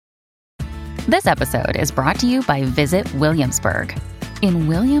This episode is brought to you by Visit Williamsburg. In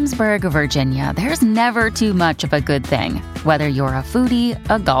Williamsburg, Virginia, there's never too much of a good thing. Whether you're a foodie,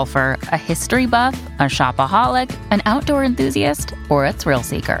 a golfer, a history buff, a shopaholic, an outdoor enthusiast, or a thrill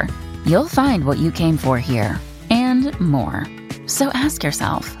seeker, you'll find what you came for here and more. So ask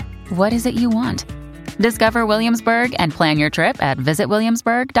yourself, what is it you want? Discover Williamsburg and plan your trip at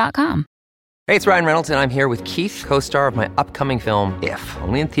visitwilliamsburg.com. Hey, it's Ryan Reynolds, and I'm here with Keith, co-star of my upcoming film, If,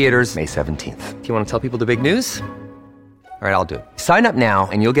 only in theaters May 17th. Do you want to tell people the big news? All right, I'll do it. Sign up now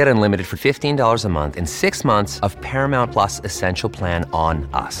and you'll get unlimited for $15 a month and 6 months of Paramount Plus Essential Plan on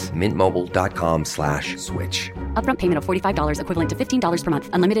us. MintMobile.com/switch. Upfront payment of $45 equivalent to $15 per month.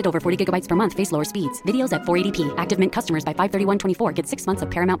 Unlimited over 40 gigabytes per month. Face lower speeds. Videos at 480p. Active Mint customers by 531.24 get 6 months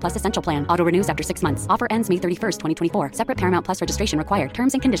of Paramount Plus Essential Plan. Auto renews after 6 months. Offer ends May 31st, 2024. Separate Paramount Plus registration required.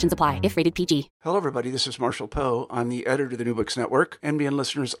 Terms and conditions apply if rated PG. Hello, everybody. This is Marshall Poe. I'm the editor of the New Books Network. NBN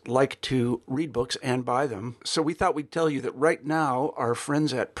listeners like to read books and buy them. So we thought we'd tell you that right now, our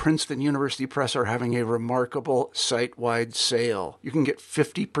friends at Princeton University Press are having a remarkable site-wide sale. You can get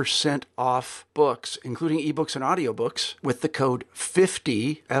 50% off books, including ebooks and audiobooks, with the code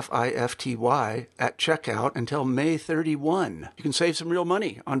 50, F-I-F-T-Y, at checkout until May 31. You can save some real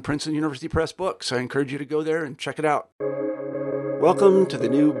money on Princeton University Press books. I encourage you to go there and check it out. Welcome to the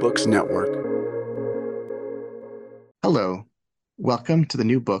New Books Network. Hello. Welcome to the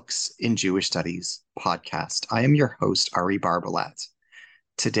New Books in Jewish Studies podcast. I am your host, Ari Barbalat.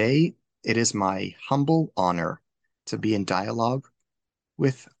 Today, it is my humble honor to be in dialogue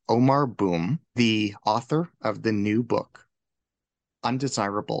with Aomar Boum, the author of the new book,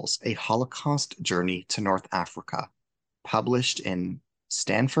 Undesirables, A Holocaust Journey to North Africa, published in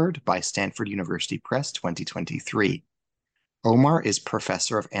Stanford by Stanford University Press 2023. Aomar is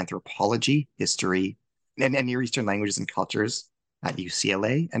professor of anthropology, history, and Near Eastern languages and cultures at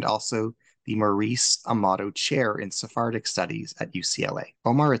UCLA, and also the Maurice Amato Chair in Sephardic Studies at UCLA.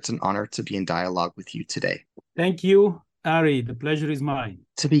 Aomar, it's an honor to be in dialogue with you today. Thank you, Ari. The pleasure is mine.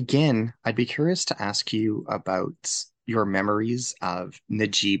 To begin, I'd be curious to ask you about your memories of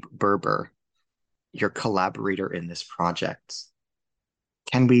Najib Berber, your collaborator in this project.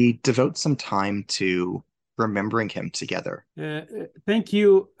 Can we devote some time to remembering him together? Thank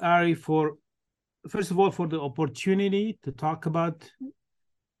you, Ari, first of all, for the opportunity to talk about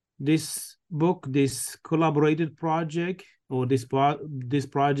this book, this collaborated project, or this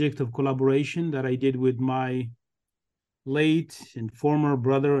project of collaboration that I did with my late and former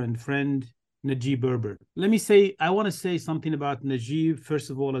brother and friend, Najib Berber. I want to say something about Najib,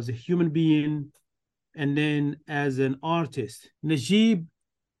 first of all, as a human being, and then as an artist. Najib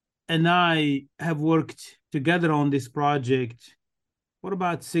and I have worked together on this project for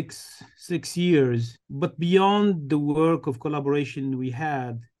about six years. But beyond the work of collaboration we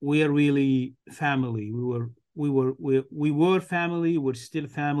had, we are really family. We were family. We're still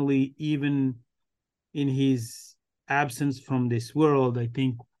family, even in his absence from this world. I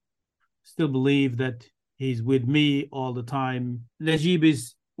think, still believe that he's with me all the time. Najib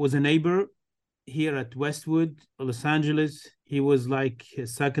was a neighbor here at Westwood, Los Angeles. He was like a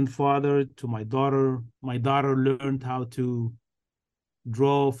second father to my daughter. My daughter learned how to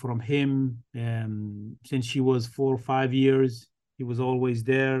draw from him since she was 4 or 5 years. He was always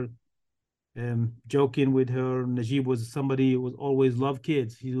there, joking with her. Najib was somebody who always loved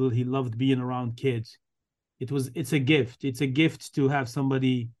kids. He loved being around kids. It's a gift. It's a gift to have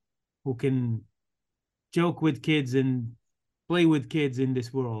somebody who can joke with kids and play with kids in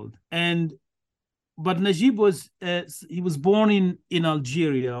this world. But Najib was born in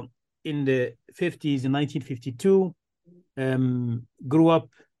Algeria in the 50s, in 1952. Grew up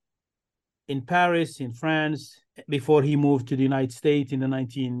in Paris, in France, before he moved to the United States in the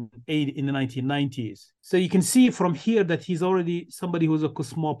 1990s. So you can see from here that he's already somebody who's a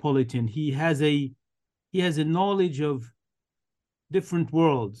cosmopolitan. He has a knowledge of different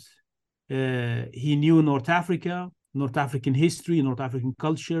worlds. He knew North Africa, North African history, North African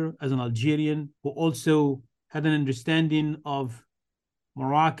culture as an Algerian, who also had an understanding of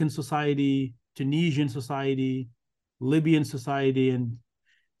Moroccan society, Tunisian society, Libyan society. And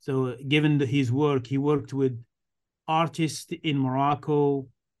so given his work, he worked with artists in Morocco.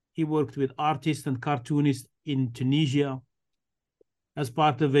 He worked with artists and cartoonists in Tunisia as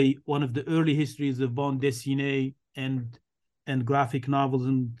part of one of the early histories of bande dessinée and graphic novels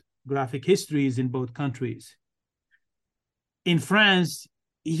and graphic histories in both countries. In France,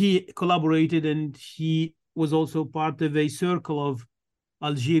 he collaborated, and he was also part of a circle of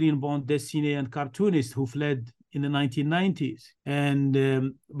Algerian bande dessinée and cartoonists who fled in the 1990s.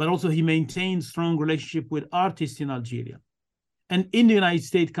 But also he maintained strong relationship with artists in Algeria. and in the United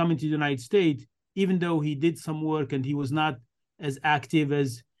States, coming to the United States, even though he did some work and he was not as active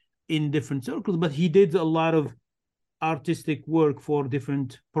as in different circles, but he did a lot of artistic work for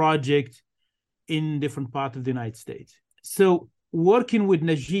different projects in different parts of the United States. So working with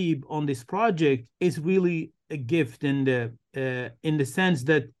Najib on this project is really a gift in the sense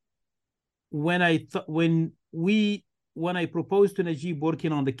that when I proposed to Najib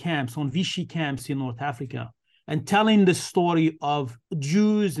working on the camps, on Vichy camps in North Africa, and telling the story of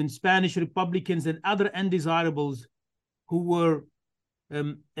Jews and Spanish Republicans and other undesirables who were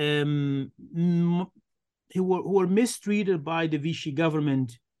mistreated by the Vichy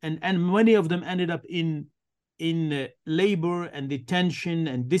government, and many of them ended up in labor and detention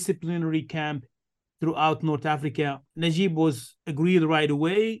and disciplinary camp throughout North Africa. Najib was agreed right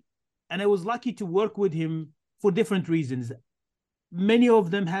away, and I was lucky to work with him for different reasons. Many of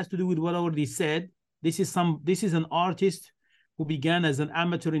them has to do with what I already said. This is an artist who began as an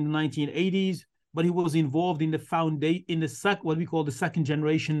amateur in the 1980s, but he was involved in what we call the second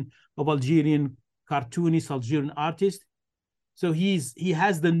generation of Algerian cartoonists, Algerian artists. So he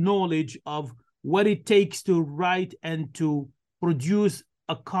has the knowledge of what it takes to write and to produce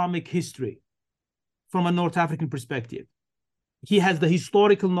a comic history from a North African perspective. He has the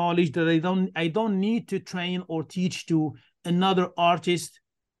historical knowledge that I don't need to train or teach to another artist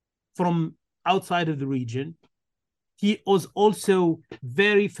from outside of the region. He was also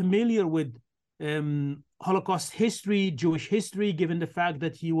very familiar with Holocaust history, Jewish history, given the fact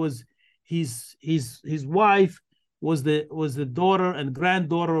that his wife was the daughter and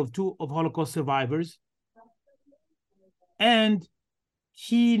granddaughter of two Holocaust survivors, and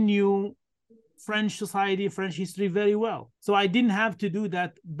he knew French society, French history very well. So I didn't have to do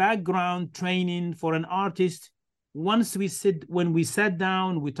that background training for an artist. When we sat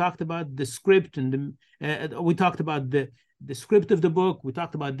down, we talked about the script, and we talked about the script of the book. We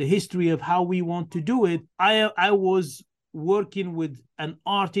talked about the history of how we want to do it. I was working with an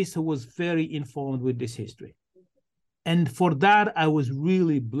artist who was very informed with this history. And for that, I was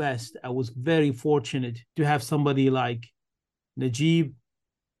really blessed. I was very fortunate to have somebody like Najib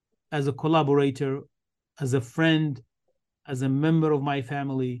as a collaborator, as a friend, as a member of my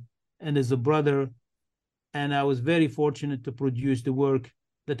family, and as a brother. And I was very fortunate to produce the work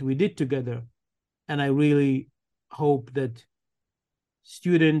that we did together. And I really hope that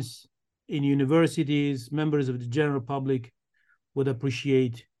students in universities, members of the general public, would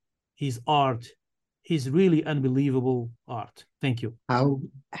appreciate his art, his really unbelievable art. Thank you. How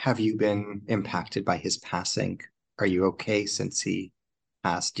have you been impacted by his passing? Are you okay since he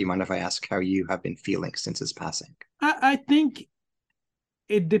passed? Do you mind if I ask how you have been feeling since his passing? I think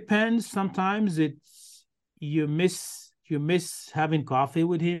it depends. Sometimes you miss having coffee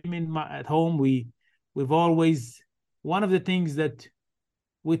with him at home. We've always, one of the things that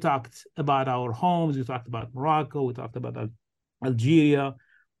we talked about our homes, we talked about Morocco, we talked about Algeria,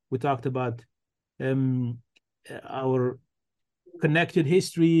 we talked about our connected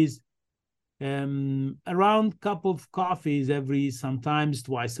histories, around cup of coffees sometimes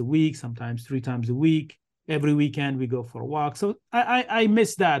twice a week, sometimes 3 times a week. Every weekend we go for a walk. So I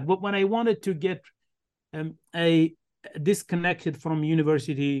miss that. But when I wanted to get disconnected from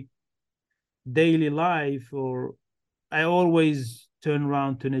university daily life, or I always turn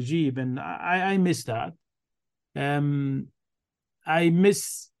around to Najib, and I miss that.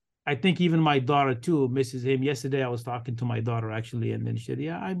 I think even my daughter too misses him. Yesterday I was talking to my daughter actually, and then she said,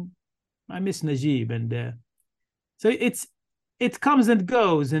 "Yeah, I miss Najib." And so it comes and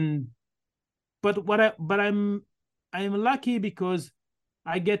goes. But I'm lucky because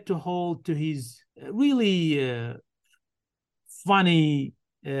I get to hold to his really funny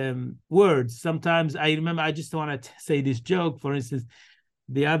words. Sometimes I remember, I just want to say this joke. For instance,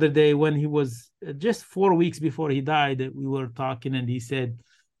 the other day when he was just 4 weeks before he died, we were talking, and he said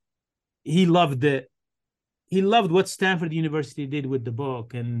he loved what Stanford University did with the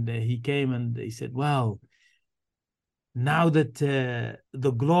book. And he came and he said, "Well, now that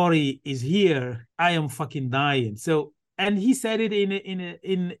the glory is here, I am fucking dying." So, and he said it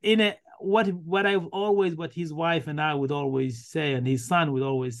in a what his wife and I would always say, and his son would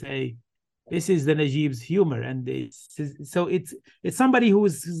always say, this is the Najib's humor. And it's somebody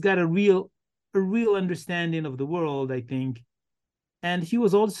who's got a real understanding of the world, I think. And he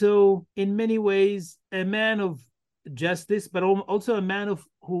was also in many ways a man of justice, but also a man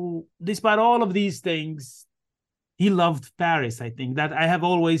who, despite all of these things, he loved Paris. I think that I have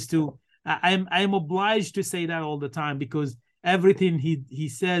always to, I'm obliged to say that all the time, because everything he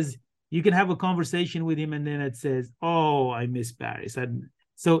says, you can have a conversation with him and then it says, "Oh, I miss Paris." And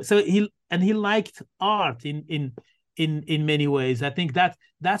so he liked art in in many ways. I think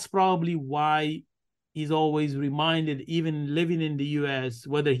that's probably why he's always reminded, even living in the US,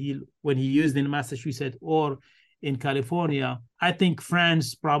 whether when he used in Massachusetts or in California, I think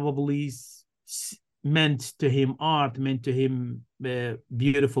France probably meant to him art, meant to him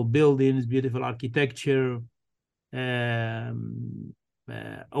beautiful buildings, beautiful architecture, a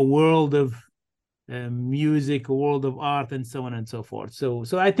world of music, a world of art, and so on and so forth. So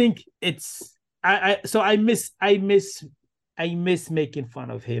I think it's I miss making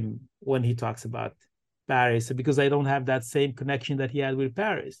fun of him when he talks about Paris, because I don't have that same connection that he had with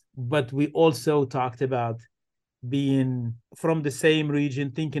Paris. But we also talked about being from the same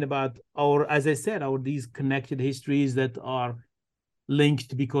region, thinking about as I said, these connected histories that are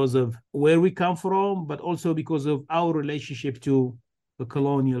linked because of where we come from, but also because of our relationship to the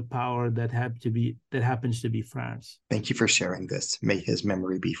colonial power that happens to be France. Thank you for sharing this. May his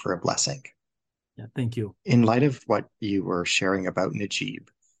memory be for a blessing. Yeah, thank you. In light of what you were sharing about Najib,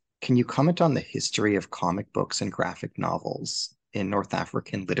 can you comment on the history of comic books and graphic novels in North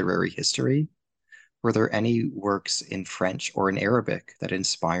African literary history? Were there any works in French or in Arabic that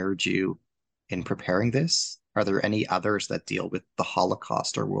inspired you in preparing this? Are there any others that deal with the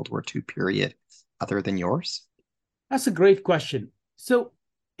Holocaust or World War II period other than yours? That's a great question. So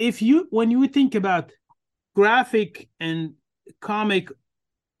when you think about graphic and comic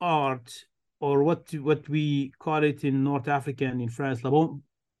art, or what we call it in North Africa and in France,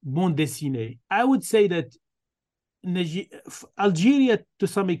 bande dessinée, I would say that Algeria, to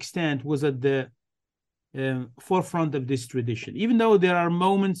some extent, was at the forefront of this tradition, even though there are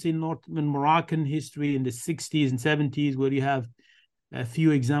moments in Moroccan history in the 60s and 70s where you have a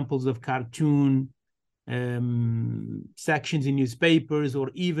few examples of cartoon sections in newspapers, or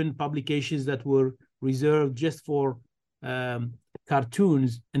even publications that were reserved just for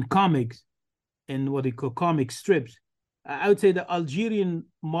cartoons and comics and what they call comic strips. I would say the Algerian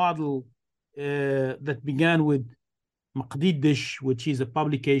model that began with Maqdidish, which is a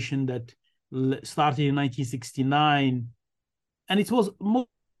publication that started in 1969, and it was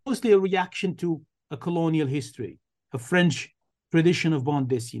mostly a reaction to a colonial history, a French tradition of bande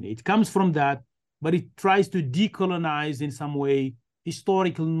dessinée. It comes from that, but it tries to decolonize in some way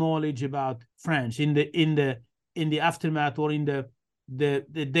historical knowledge about France in the aftermath, or in the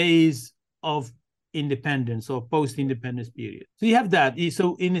days of independence or post-independence period. So you have that.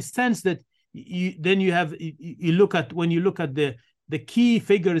 So in a sense that you look at the key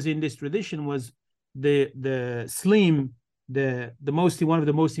figures in this tradition was the Slim, one of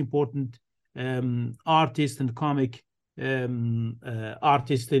the most important artists and comic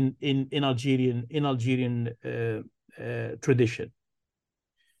artists in Algerian tradition.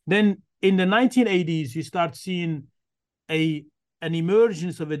 Then in the 1980s, you start seeing an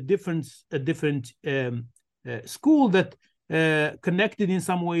emergence of a different school that connected in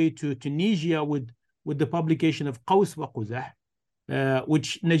some way to Tunisia with the publication of Qaws wa Quzah,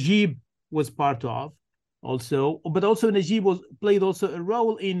 which Najib was part of also, but also Najib played also a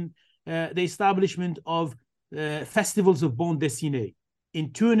role in the establishment of festivals of bande dessinée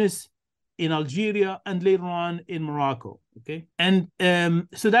in Tunis, in Algeria, and later on in Morocco. Okay, and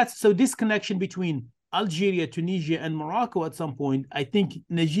so this connection between Algeria, Tunisia, and Morocco at some point, I think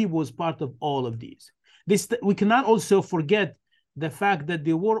Najib was part of all of these. We cannot also forget the fact that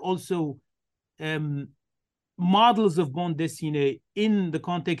there were also models of bande dessinée in the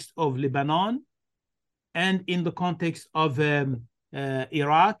context of Lebanon, and in the context of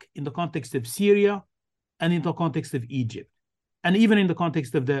Iraq, in the context of Syria, and in the context of Egypt, and even in the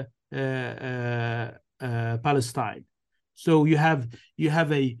context of the Palestine. So you have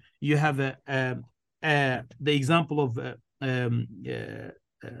the example of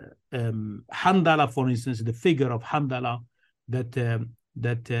Handala, for instance, the figure of Handala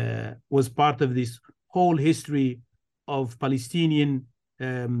that was part of this whole history of Palestinian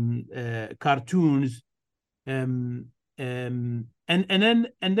cartoons, and then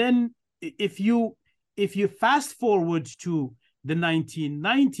if you fast forward to the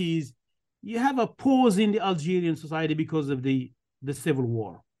 1990s, you have a pause in the Algerian society because of the civil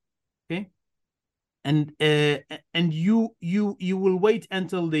war. Okay, and you will wait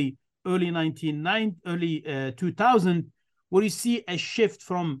until the early 2000, where you see a shift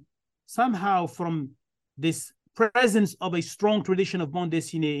from this presence of a strong tradition of bande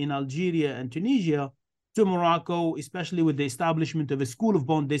dessinée in Algeria and Tunisia to Morocco, especially with the establishment of a school of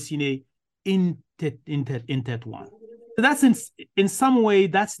bande dessinée in Tétouan. So that's in some way,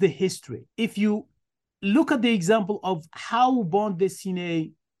 that's the history. If you look at the example of how bande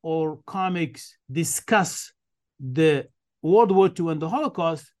dessinée or comics discuss the World War II and the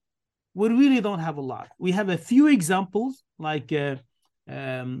Holocaust, we really don't have a lot. We have a few examples, like a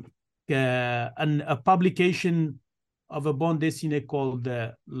publication of a bande dessinée called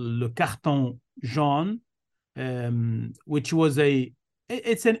Le Carton Jaune, which was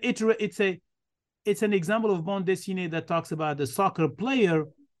it's an example of bande dessinée that talks about a soccer player,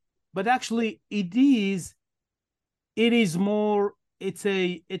 but actually it is more, it's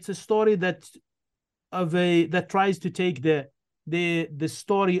a story that tries to take the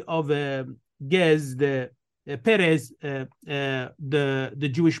story of Gez, Perez, the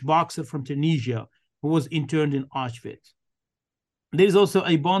Jewish boxer from Tunisia who was interned in Auschwitz. There's also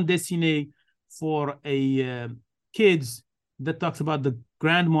a bande dessinée for kids that talks about the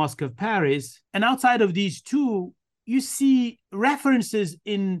Grand Mosque of Paris. And outside of these two, you see references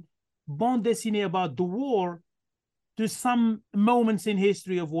in bande dessinée about the war to some moments in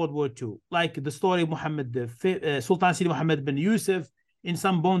history of World War II, like the story of Sultan Sidi Mohammed bin Yusuf in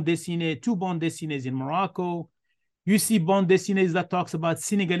some bande dessinée, two bande dessinées in Morocco. You see bande dessinées that talks about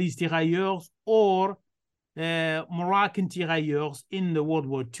Senegalese tirailleurs or Moroccan tirailleurs in the World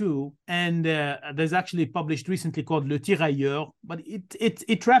War II. And there's actually published recently called Le Tirailleur, but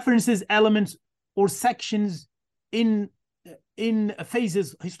it references elements or sections in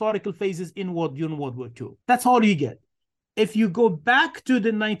phases, historical phases during World War II. That's all you get. If you go back to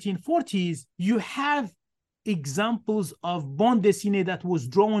the 1940s, you have examples of bande dessinée that was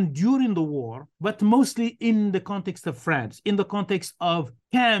drawn during the war, but mostly in the context of France, in the context of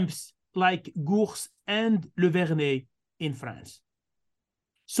camps like Gours and Le Vernet in France.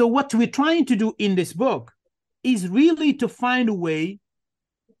 So what we're trying to do in this book is really to find a way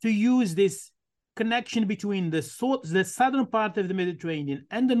to use this connection between the southern part of the Mediterranean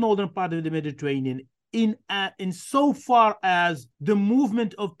and the northern part of the Mediterranean in so far as the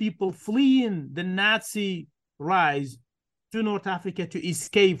movement of people fleeing the Nazi rise to North Africa to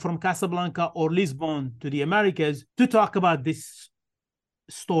escape from Casablanca or Lisbon to the Americas, to talk about this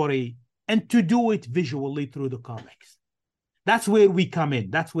story and to do it visually through the comics. That's where we come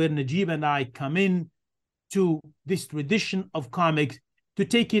in. That's where Najib and I come in to this tradition of comics, to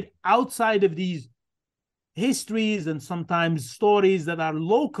take it outside of these histories and sometimes stories that are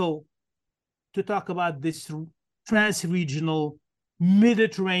local, to talk about this trans-regional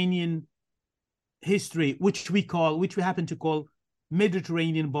Mediterranean history, which we happen to call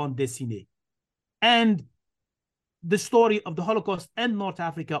Mediterranean bande dessinée. And the story of the Holocaust and North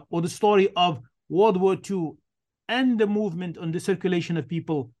Africa, or the story of World War II and the movement on the circulation of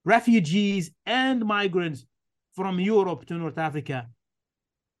people, refugees and migrants from Europe to North Africa,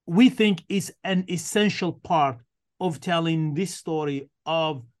 we think is an essential part of telling this story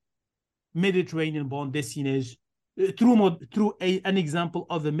of Mediterranean bande dessinées through an example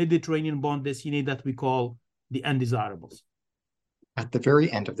of the Mediterranean bande dessinée that we call the Undesirables. At the very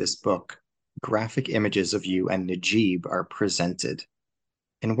end of this book, graphic images of you and Najib are presented.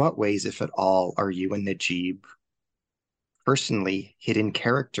 In what ways, if at all, are you and Najib personally hidden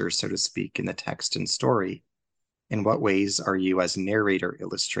characters, so to speak, in the text and story? In what ways are you, as narrator,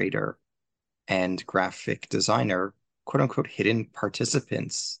 illustrator, and graphic designer, quote unquote, hidden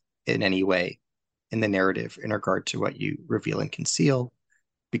participants in any way in the narrative in regard to what you reveal and conceal,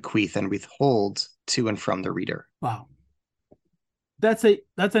 bequeath and withhold to and from the reader? Wow. That's an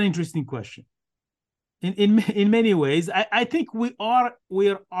interesting question. In many ways, I think we're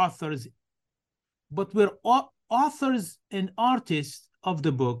authors, but we're authors and artists of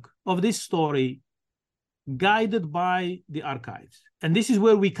the book, of this story, guided by the archives. And this is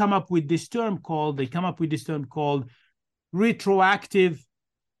where they come up with this term called retroactive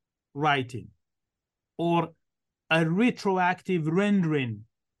writing, or a retroactive rendering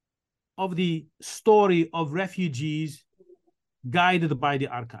of the story of refugees guided by the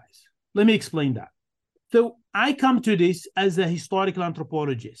archives. Let me explain that. So I come to this as a historical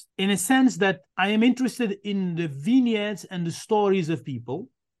anthropologist, in a sense that I am interested in the vignettes and the stories of people.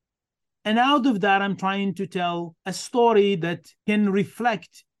 And out of that, I'm trying to tell a story that can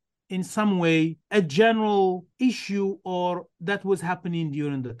reflect in some way a general issue or that was happening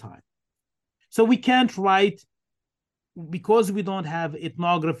during the time. So we can't write, because we don't have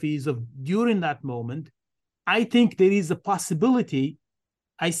ethnographies of during that moment. I think there is a possibility,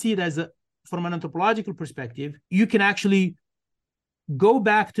 I see it as from an anthropological perspective, you can actually go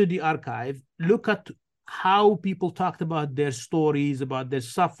back to the archive, look at how people talked about their stories, about their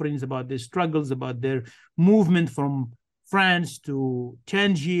sufferings, about their struggles, about their movement from France to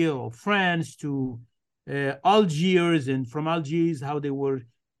Tangier, or France to Algiers, and from Algiers, how they were,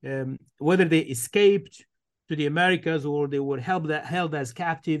 whether they escaped to the Americas or they were held as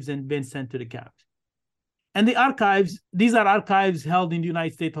captives and been sent to the camps. And the archives, these are archives held in the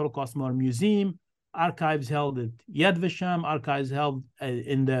United States Holocaust Memorial Museum, archives held at Yad Vashem, archives held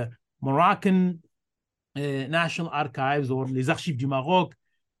in the Moroccan National Archives or les Archives du Maroc,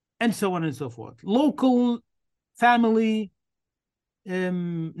 and so on and so forth. Local, family,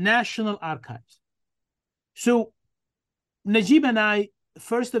 national archives. So Najib and I,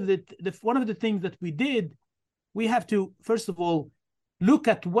 one of the things that we did, we have to, first of all, look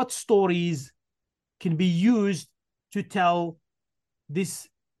at what stories can be used to tell this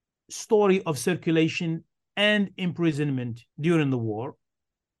story of circulation and imprisonment during the war.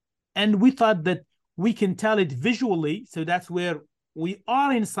 And we thought that we can tell it visually. So that's where we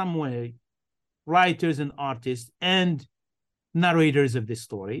are in some way writers and artists and narrators of this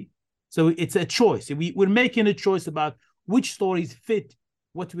story. So it's a choice. We're making a choice about which stories fit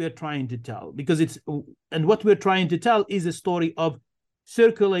what we are trying to tell, and what we're trying to tell is a story of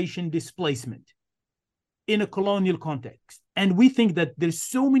circulation displacement in a colonial context. And we think that there's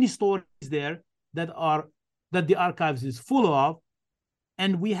so many stories there that the archives is full of,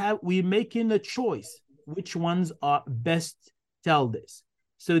 and we're making a choice which ones are best tell this.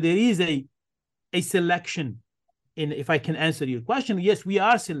 So there is a selection. If I can answer your question, yes, we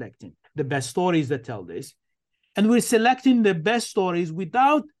are selecting the best stories that tell this, and we're selecting the best stories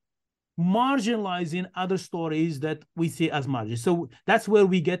without marginalizing other stories that we see as marginal. So that's where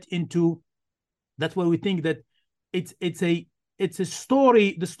we get into. That's where we think that it's a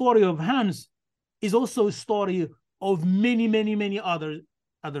story. The story of Hans is also a story of many other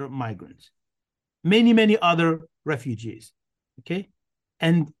migrants, many other refugees. Okay,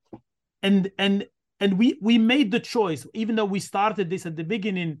 and we made the choice, even though we started this at the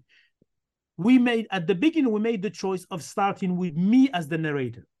beginning. We made the choice of starting with me as the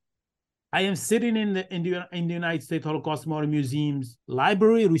narrator. I am sitting in the United States Holocaust Memorial Museum's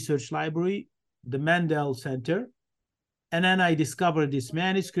library, research library, the Mandel Center, and then I discovered this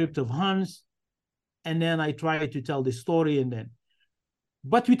manuscript of Hans, and then I tried to tell the story,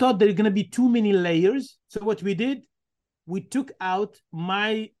 but we thought there are going to be too many layers. So what we did, we took out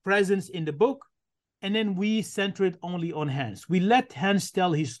my presence in the book, and then we centered only on Hans. We let Hans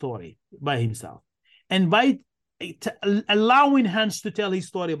tell his story by himself. And by allowing Hans to tell his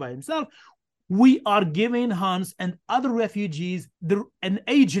story by himself, we are giving Hans and other refugees an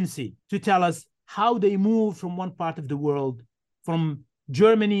agency to tell us how they move from one part of the world, from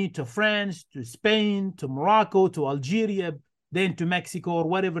Germany to France, to Spain, to Morocco, to Algeria, then to Mexico, or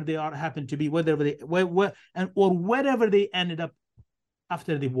whatever they happen to be, wherever they ended up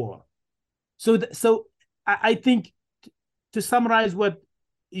after the war. So I think to summarize what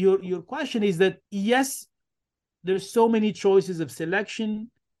your question is, that yes, there's so many choices of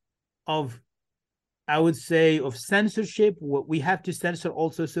selection, of, I would say, of censorship. We have to censor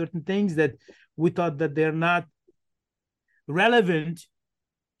also certain things that we thought that they're not relevant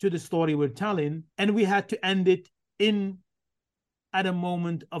to the story we're telling, and we had to end it at a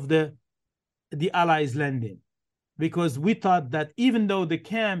moment of the Allies landing, because we thought that even though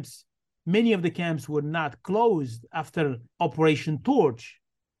many of the camps were not closed after Operation Torch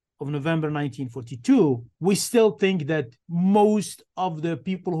of November 1942, we still think that most of the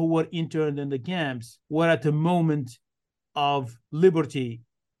people who were interned in the camps were at a moment of liberty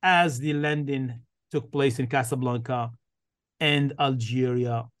as the landing took place in Casablanca and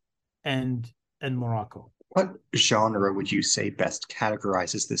Algeria and Morocco. What genre would you say best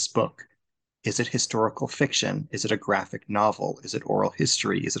categorizes this book? Is it historical fiction? Is it a graphic novel? Is it oral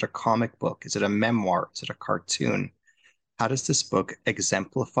history? Is it a comic book? Is it a memoir? Is it a cartoon? How does this book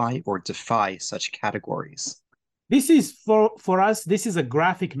exemplify or defy such categories? This is, for us, this is a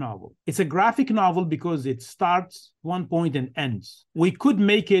graphic novel. It's a graphic novel because it starts one point and ends. We could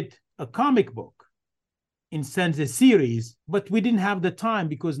make it a comic book, in sense a series, but we didn't have the time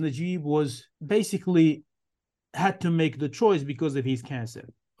because Najib was basically had to make the choice because of his cancer,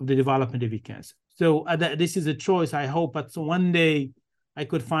 of the development of his cancer. So this is a choice. I hope that one day I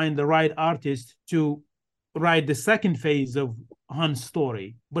could find the right artist to write the second phase of Hans'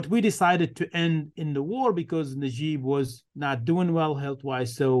 story. But we decided to end in the war because Najib was not doing well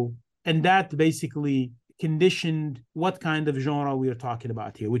health-wise. And that basically conditioned what kind of genre we are talking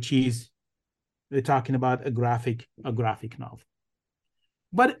about here, which is we're talking about a graphic novel.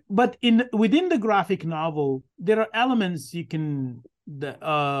 But within the graphic novel, there are elements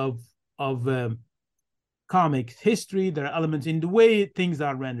of comics history. There are elements in the way things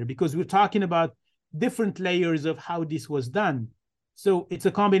are rendered, because we're talking about different layers of how this was done. So it's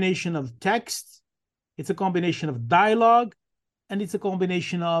a combination of text, it's a combination of dialogue, and it's a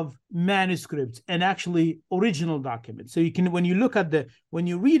combination of manuscripts and actually original documents. So you can, when you look at when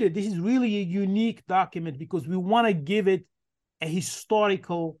you read it, this is really a unique document because we want to give it a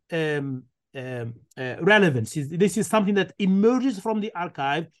historical relevance. This is something that emerges from the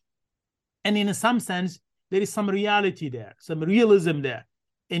archive, and in some sense, there is some reality there, some realism there,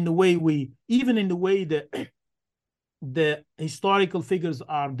 in the way even in the way the historical figures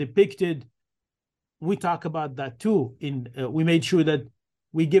are depicted. We talk about that too. We made sure that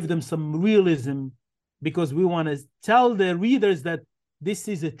we give them some realism because we want to tell the readers that this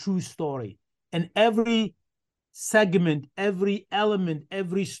is a true story. And every segment, every element,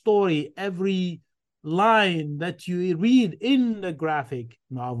 every story, every line that you read in the graphic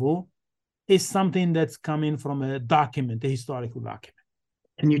novel is something that's coming from a document, a historical document.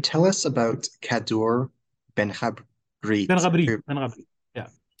 Can you tell us about Kadur Ben Ghabrit? Yeah.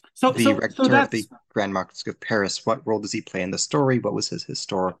 The rector of the Grand Mosque of Paris. What role does he play in the story? What was his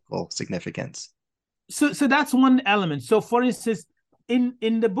historical significance? So that's one element. So, for instance, in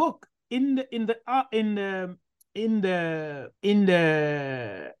the book, in the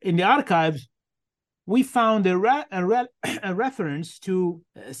archives, we found a reference to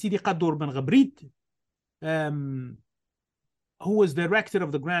Sidi Kadur Ben Ghabrit, who was the rector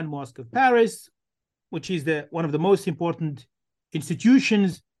of the Grand Mosque of Paris, which is one of the most important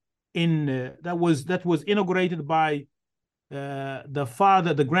institutions that was inaugurated by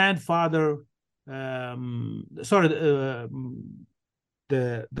the grandfather,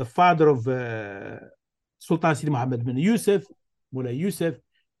 the father of Sultan Sidi Muhammad bin Yusuf, Mullah Yusuf,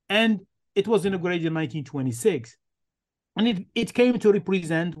 and it was inaugurated in 1926, and it came to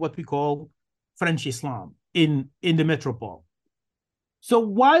represent what we call French Islam in the metropole. So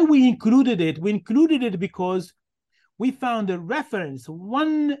why we included it? We included it because we found a reference,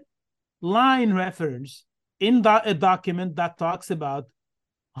 one line reference in a document that talks about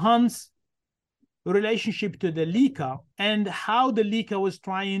Hans' relationship to the Liga and how the Liga was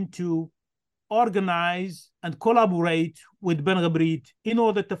trying to organize and collaborate with Ben Ghabrit in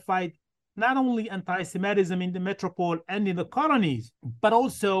order to fight not only anti-Semitism in the metropole and in the colonies, but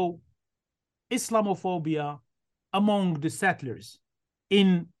also Islamophobia among the settlers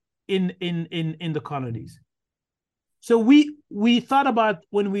in the colonies. So we thought about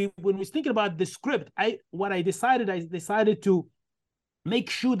when we thinking about the script, I decided to make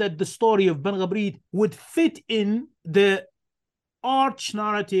sure that the story of Ben Ghabrit would fit in the arch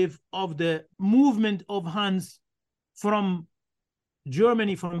narrative of the movement of Hans from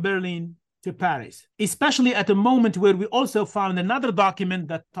Germany, from Berlin to Paris, especially at a moment where we also found another document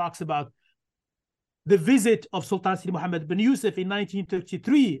that talks about the visit of Sultan Sidi Muhammad bin Yusuf in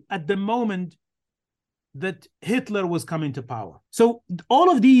 1933 at the moment that Hitler was coming to power. So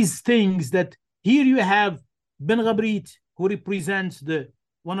all of these things that here you have Ben Ghabrit, who represents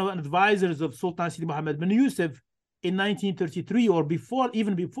one of the advisors of Sultan Sidi Muhammad bin Yusuf in 1933 or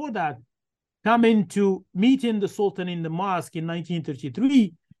even before that, coming to meeting the Sultan in the mosque in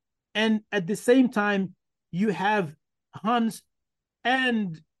 1933. And at the same time, you have Hans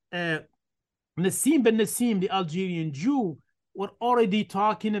and Nassim ben Nassim, the Algerian Jew, were already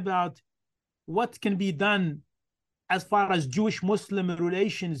talking about what can be done as far as Jewish-Muslim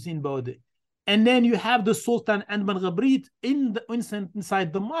relations in both. And then you have the Sultan and Ben Ghabrit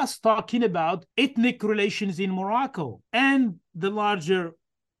inside the mosque talking about ethnic relations in Morocco and the larger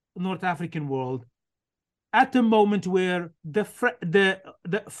North African world at the moment where the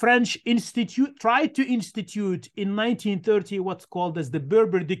French tried to institute in 1930 what's called as the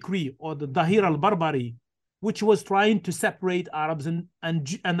Berber Decree, or the Dahir al-Barbari, which was trying to separate Arabs and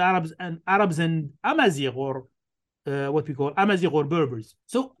Amazigh, or what we call Amazigh or Berbers.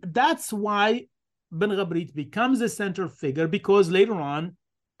 So that's why Ben Ghabrit becomes a central figure, because later on,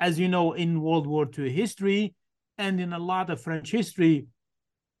 as you know, in World War II history and in a lot of French history,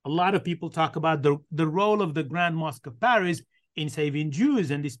 a lot of people talk about the role of the Grand Mosque of Paris in saving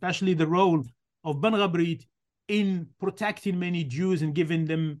Jews, and especially the role of Ben Ghabrit in protecting many Jews and giving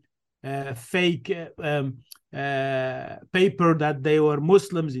them fake paper that they were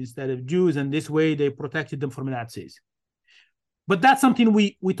Muslims instead of Jews, and this way they protected them from Nazis. But that's something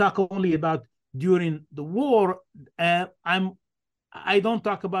we talk only about during the war. I don't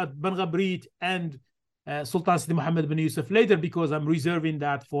talk about Ben Ghabrit and Sultan Sidi Muhammad bin Yusuf later, because I'm reserving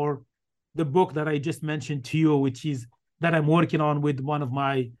that for the book that I just mentioned to you, which is that I'm working on with one of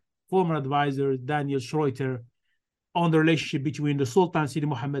my former advisors, Daniel Schroeter, on the relationship between the Sultan Sidi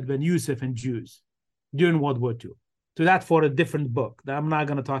Muhammad bin Yusuf and Jews during World War II. So that's for a different book that I'm not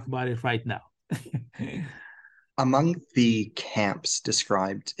going to talk about it right now. Among the camps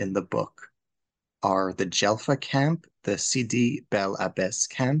described in the book, are the Jelfa camp, the Sidi Bel Abbes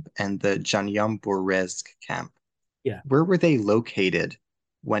camp, and the Janyam Borezg camp. Yeah. Where were they located?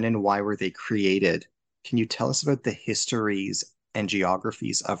 When and why were they created? Can you tell us about the histories and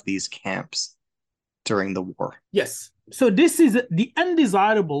geographies of these camps during the war? Yes. So this is The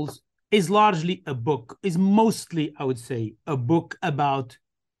Undesirables is largely a book, is mostly, I would say, a book about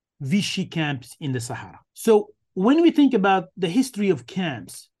Vichy camps in the Sahara. So when we think about the history of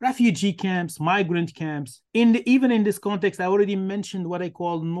camps, refugee camps, migrant camps, even in this context, I already mentioned what I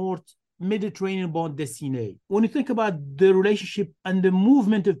call North Mediterranean bande dessinée. When you think about the relationship and the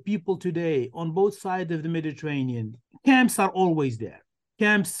movement of people today on both sides of the Mediterranean, camps are always there.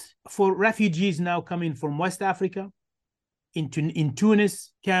 Camps for refugees now coming from West Africa, in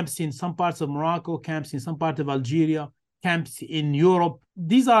Tunis, camps in some parts of Morocco, camps in some part of Algeria, camps in Europe.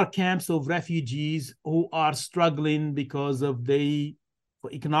 These are camps of refugees who are struggling because of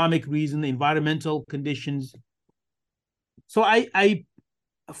for economic reasons, environmental conditions. So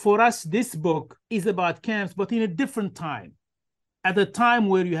for us, this book is about camps, but in a different time, at a time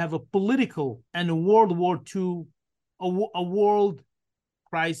where you have a political and a World War II, a world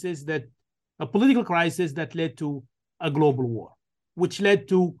crisis a political crisis that led to a global war, which led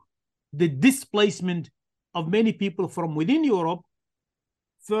to the displacement of many people from within Europe,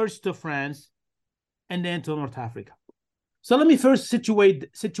 first to France, and then to North Africa. So let me first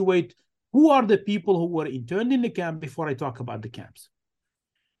situate who are the people who were interned in the camp before I talk about the camps.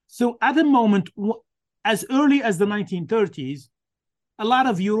 So at the moment, as early as the 1930s, a lot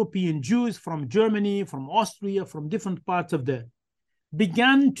of European Jews from Germany, from Austria, from different parts of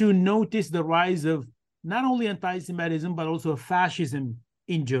began to notice the rise of not only anti-Semitism, but also fascism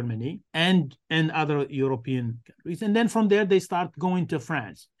in Germany and other European countries. And then from there, they start going to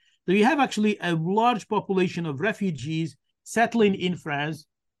France. So you have actually a large population of refugees settling in France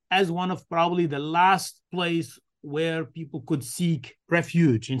as one of probably the last place where people could seek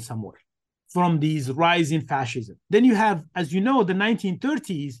refuge in some way from these rising fascism. Then you have, as you know, the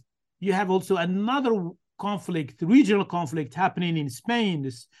 1930s, you have also another regional conflict happening in Spain,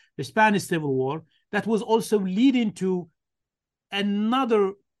 the Spanish Civil War, that was also leading to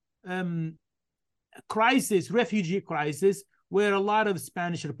another refugee crisis, where a lot of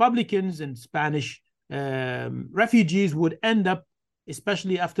Spanish Republicans and Spanish refugees would end up,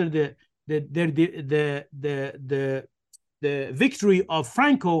 especially after the victory of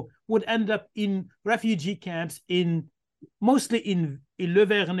Franco, would end up in refugee camps mostly in Le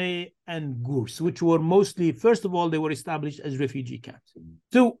Vernet and Gurs, which were mostly, first of all, they were established as refugee camps.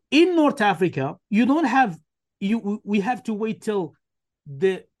 So in North Africa, we have to wait till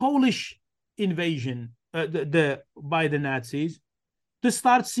the Polish invasion by the Nazis to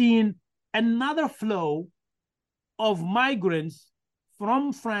start seeing another flow of migrants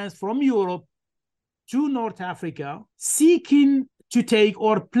from France, from Europe to North Africa, seeking to take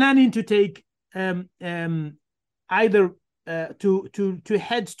or planning to take either to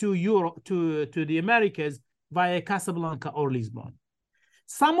head to Europe, to the Americas via Casablanca or Lisbon.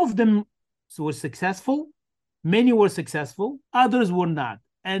 Some of them were successful, many were successful, others were not.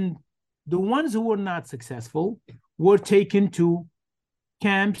 And the ones who were not successful were taken to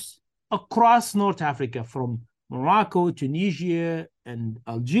camps across North Africa, from Morocco, Tunisia, and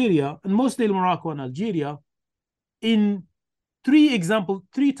Algeria, and mostly Morocco and Algeria, in three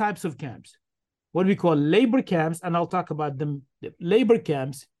types of camps. What we call labor camps, and I'll talk about them: labor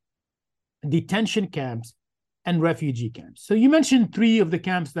camps, detention camps, and refugee camps. So you mentioned three of the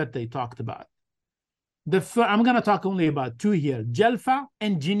camps that they talked about. I'm going to talk only about two here: Jelfa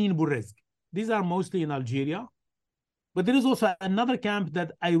and Jenin Bourrezg. These are mostly in Algeria, but there is also another camp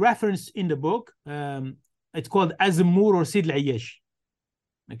that I reference in the book. It's called Aomar or Sid al-Ayyash.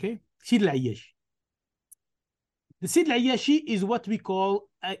 Okay, Sid al-Ayyash. The Sid al-Ayyashi is what we call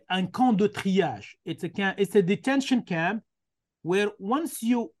un camp de triage. It's a detention camp where once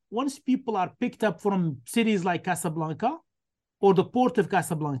people are picked up from cities like Casablanca or the port of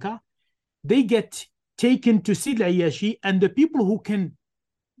Casablanca, they get taken to Sid al-Ayyashi, and the people who can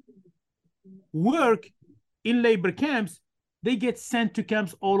work in labor camps, they get sent to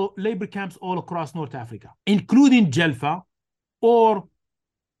labor camps all across North Africa, including Jelfa or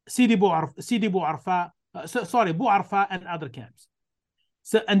Bouarfa and other camps.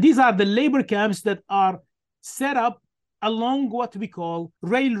 So, and these are the labor camps that are set up along what we call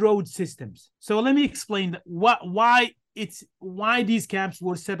railroad systems. So let me explain why these camps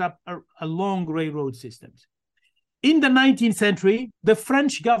were set up along railroad systems. In the 19th century, the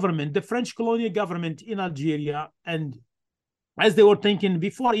French colonial government in Algeria, and as they were thinking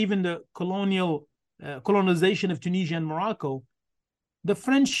before even the colonization of Tunisia and Morocco, the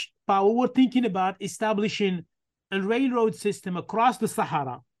French power were thinking about establishing a railroad system across the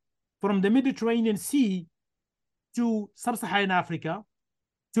Sahara from the Mediterranean Sea to sub-Saharan Africa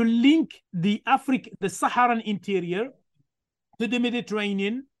to link the Saharan interior to the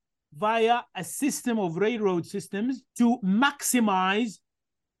Mediterranean via a system of railroad systems to maximize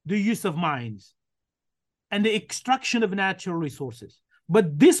the use of mines and the extraction of natural resources. But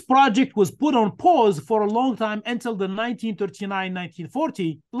this project was put on pause for a long time until the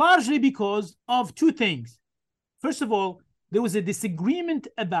 1939-1940, largely because of two things. First of all, there was a disagreement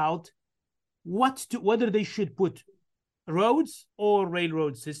about whether they should put roads or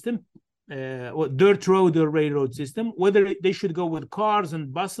railroad system, or dirt road or railroad system, whether they should go with cars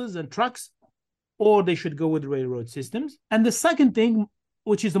and buses and trucks, or they should go with railroad systems. And the second thing,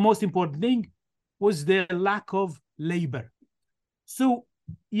 which is the most important thing, was the lack of labor. So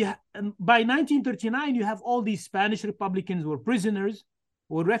by 1939, you have all these Spanish Republicans who were prisoners,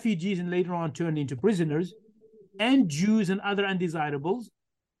 or refugees, and later on turned into prisoners, and Jews and other undesirables.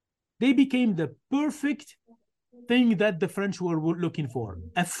 They became the perfect thing that the French were looking for,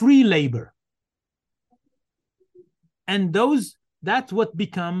 a free labor. And that's what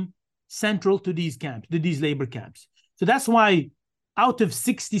become central to these camps, to these labor camps. So that's why out of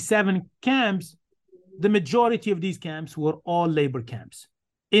 67 camps, the majority of these camps were all labor camps,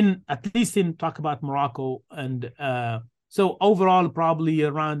 at least talk about Morocco. And so overall, probably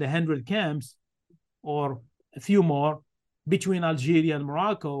around 100 camps or a few more between Algeria and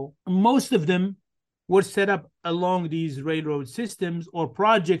Morocco. Most of them were set up along these railroad systems or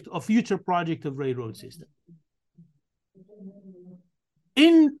future project of railroad system.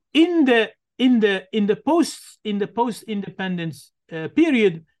 In the post-independence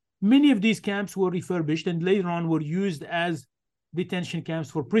period, many of these camps were refurbished and later on were used as detention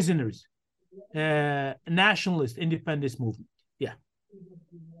camps for prisoners, nationalist independence movement. Yeah.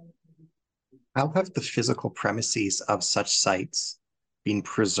 How have the physical premises of such sites been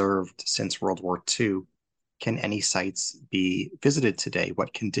preserved since World War II? Can any sites be visited today?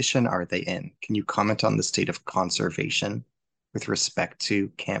 What condition are they in? Can you comment on the state of conservation with respect to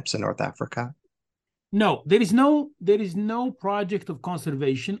camps in North Africa? No, there is no project of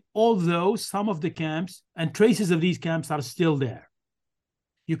conservation, although some of the camps and traces of these camps are still there.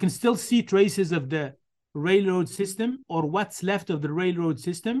 You can still see traces of the railroad system or what's left of the railroad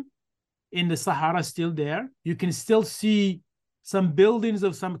system in the Sahara still there. You can still see some buildings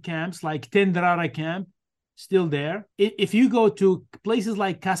of some camps like Tendrara camp still there. If you go to places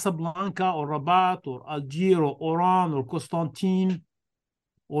like Casablanca or Rabat or Algiers or Oran or Constantine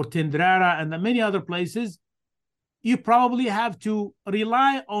or Tendrara and many other places, you probably have to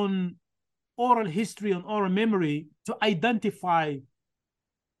rely on oral history and oral memory to identify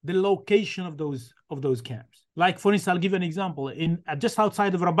the location of those camps. Like, for instance, I'll give you an example. Just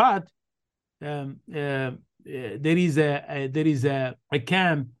outside of Rabat, there is a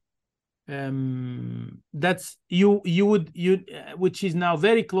camp that's which is now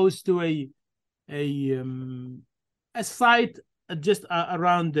very close to a site just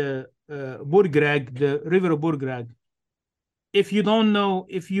around the Bourgreg, the river of Bourgreg. If you don't know,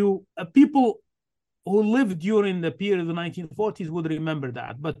 people who lived during the period of the 1940s would remember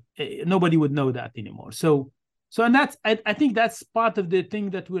that, but nobody would know that anymore. So and I think that's part of the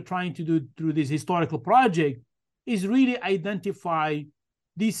thing that we're trying to do through this historical project, is really identify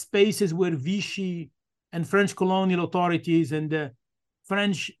these spaces where Vichy and French colonial authorities and the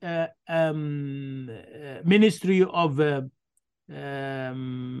French Ministry of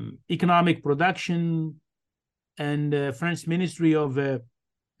Economic Production and French Ministry of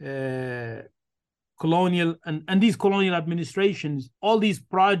colonial and these colonial administrations, all these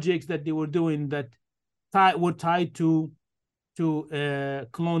projects that they were doing that were tied to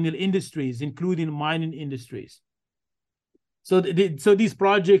colonial industries, including mining industries. So these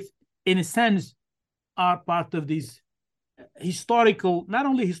projects, in a sense, are part of this historical, not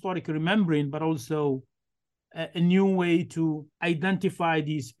only historical remembering, but also a new way to identify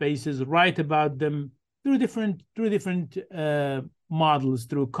these spaces, write about them through different models,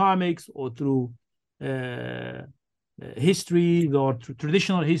 through comics or through histories or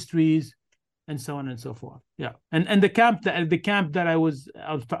traditional histories, and so on and so forth. Yeah, and the camp that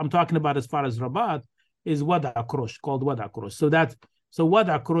I'm talking about as far as Rabat is Wada Akrosh, called Wada Akrosh. So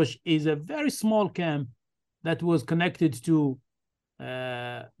Wada Akrosh is a very small camp that was connected to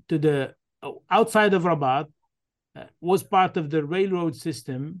the outside of Rabat, was part of the railroad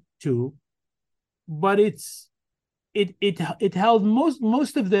system too, but it held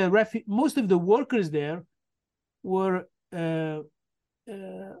most of the workers there were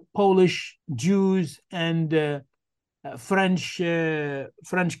Polish Jews and French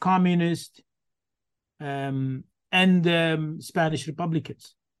communist, and Spanish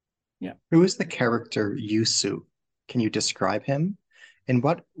Republicans. Yeah. Who is the character Yusu? Can you describe him? In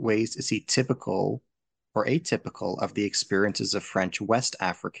what ways is he typical or atypical of the experiences of French West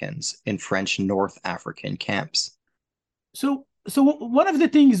Africans in French North African camps? So one of the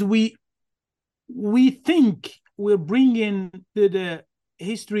things we think we're bringing to the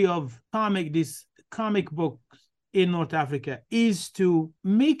history of this comic book in North Africa is to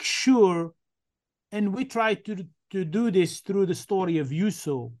make sure, and we try to do this through the story of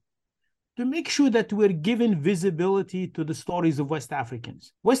Yusu, to make sure that we're giving visibility to the stories of West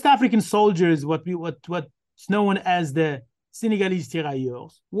Africans. West African soldiers, what's known as the Senegalese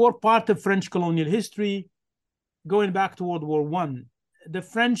tirailleurs, were part of French colonial history going back to World War I. The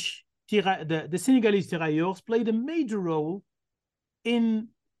Senegalese tirailleurs played a major role in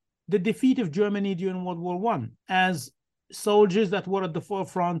the defeat of Germany during World War I as soldiers that were at the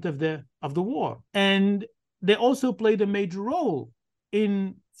forefront of the war. And they also played a major role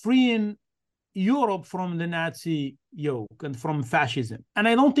in freeing Europe from the Nazi yoke and from fascism. And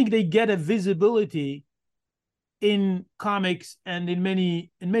I don't think they get a visibility in comics and in many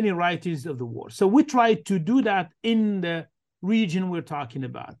writings of the war. So we try to do that in the region we're talking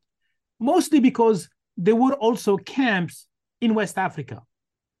about, mostly because there were also camps in West Africa.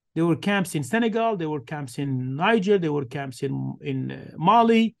 There were camps in Senegal, there were camps in Niger, there were camps in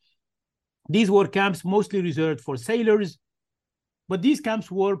Mali. These were camps mostly reserved for sailors, but these camps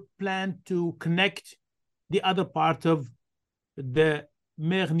were planned to connect the other part of the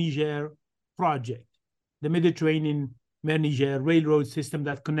Mer Niger project, the Mediterranean Mer Niger railroad system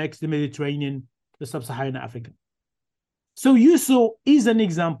that connects the Mediterranean to sub-Saharan Africa. So Yusu is an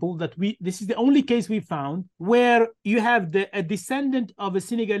example that this is the only case we found where you have a descendant of a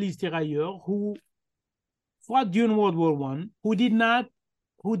Senegalese tirailleur who fought during World War I,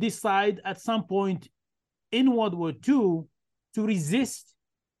 who decided at some point in World War II to resist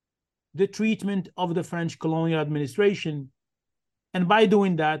the treatment of the French colonial administration. And by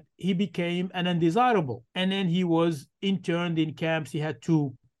doing that, he became an undesirable. And then he was interned in camps. He had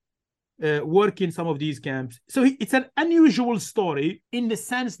to work in some of these camps. So it's an unusual story in the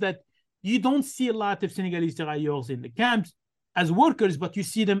sense that you don't see a lot of Senegalese tirailleurs in the camps as workers, but you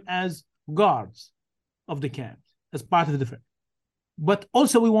see them as guards of the camps, as part of the French. But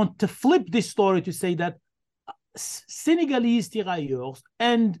also we want to flip this story to say that Senegalese tirailleurs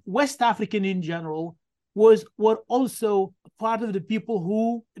and West African in general were also part of the people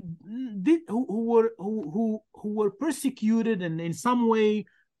who were persecuted and in some way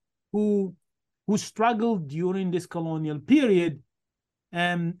who struggled during this colonial period.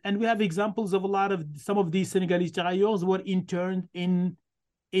 And we have examples of some of these Senegalese tirailleurs were interned in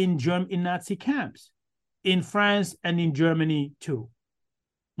Nazi camps in France and in Germany too.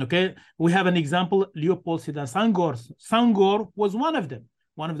 Okay, we have an example, Léopold Sédar Senghor. Senghor was one of them,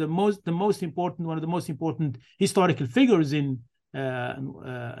 one of the most important historical figures and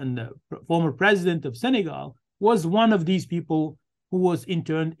the former president of Senegal was one of these people who was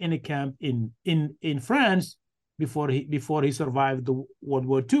interned in a camp in France before he survived the World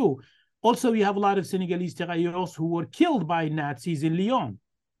War II. Also, you have a lot of Senegalese tirailleurs who were killed by Nazis in Lyon,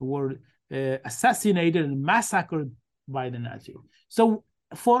 who were assassinated and massacred by the Nazis. So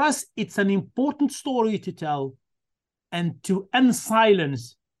for us, it's an important story to tell and to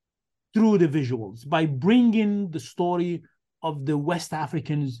unsilence through the visuals by bringing the story of the West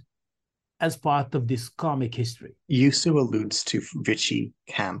Africans as part of this comic history. Yusu alludes to Vichy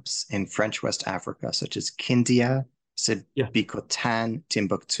camps in French West Africa, such as Kindia, Sébikotane,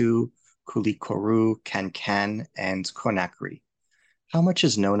 Timbuktu, Koulikoro, Kankan, and Conakry. How much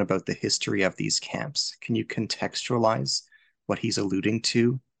is known about the history of these camps? Can you contextualize what he's alluding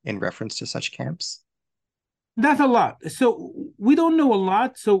to in reference to such camps? Not a lot. So we don't know a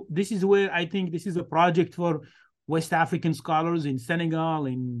lot. So this is where I think this is a project for West African scholars in Senegal,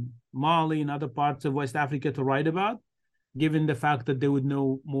 in Mali, and other parts of West Africa to write about, given the fact that they would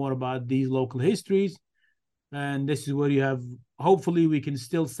know more about these local histories. And this is where you have, hopefully we can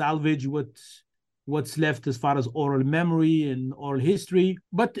still salvage what's left as far as oral memory and oral history.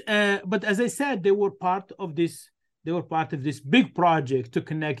 But as I said, they were part of this big project to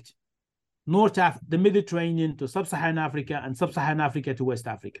connect the Mediterranean to Sub-Saharan Africa and Sub-Saharan Africa to West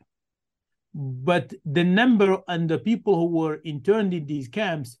Africa. But the number and the people who were interned in these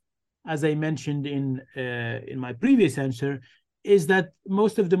camps, as I mentioned in my previous answer, is that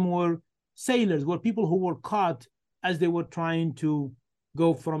most of them were sailors, were people who were caught as they were trying to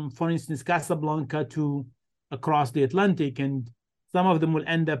go from, for instance, Casablanca to across the Atlantic, and some of them will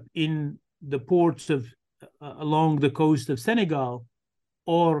end up in the ports of along the coast of Senegal,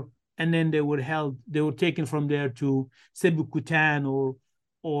 and then they were taken from there to Sébikotane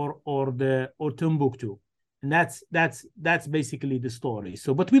or Timbuktu. And that's basically the story.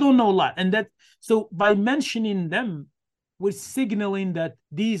 So, but we don't know a lot. And so by mentioning them, we're signaling that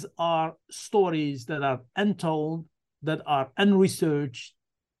these are stories that are untold, that are unresearched.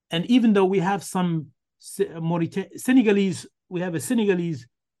 And even though we have some Senegalese, we have a Senegalese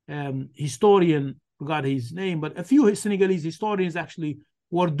historian, forgot his name, but a few Senegalese historians actually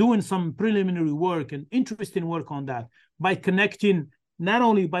were doing some preliminary work and interesting work on that by writing not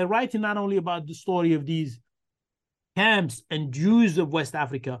only about the story of these camps and Jews of West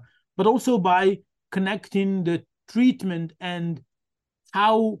Africa, but also by connecting the treatment and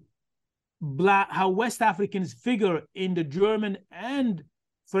how West Africans figure in the German and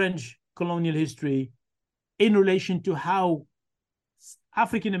French colonial history in relation to how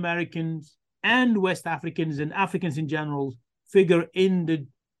African Americans and West Africans and Africans in general figure in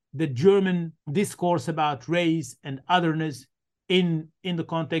the German discourse about race and otherness in the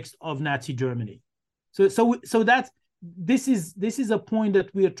context of Nazi Germany. So this is a point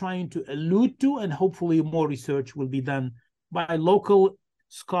that we are trying to allude to, and hopefully more research will be done by local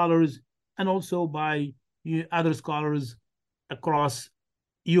scholars and also by other scholars across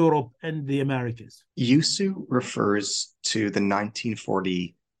Europe and the Americas. Youssou refers to the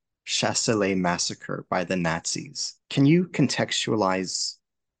 1940 Chasselet massacre by the Nazis. Can you contextualize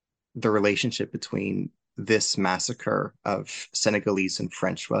the relationship between this massacre of Senegalese and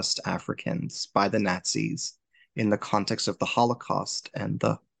French West Africans by the Nazis in the context of the Holocaust and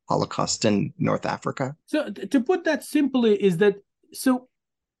the Holocaust in North Africa? So to put that simply is that, so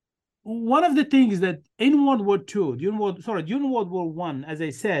one of the things that in World War II, during World War I, as I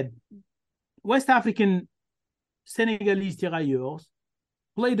said, West African Senegalese tirailleurs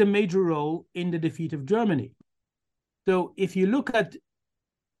played a major role in the defeat of Germany. So if you look at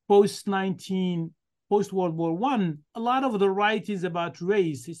post-World War I, a lot of the writings about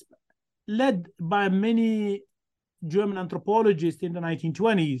race is led by many German anthropologists in the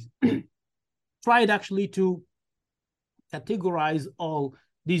 1920s, tried actually to categorize all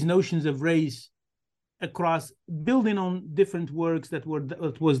these notions of race across, building on different works that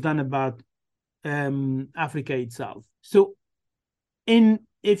was done about Africa itself. So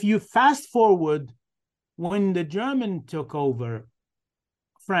if you fast forward, when the German took over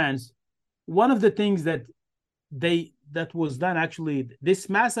France, one of the things that was done, actually, this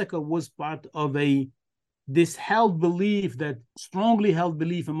massacre was part of this strongly held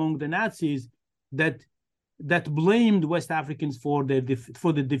belief among the Nazis that blamed West Africans for the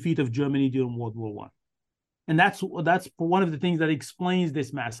defeat of Germany during World War I. And that's one of the things that explains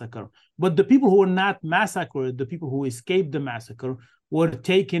this massacre. But the people who were not massacred, the people who escaped the massacre, were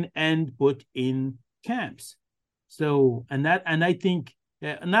taken and put in camps. So, and I think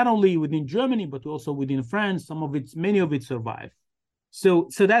not only within Germany, but also within France, many of it survived. So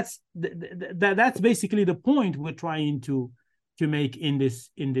that's basically the point we're trying to make in this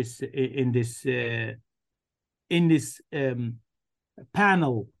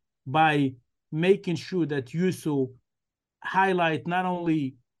panel, by making sure that Youssou highlight not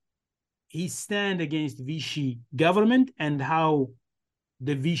only his stand against Vichy government and how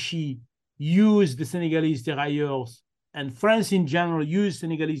the Vichy used the Senegalese tirailleurs, and France in general used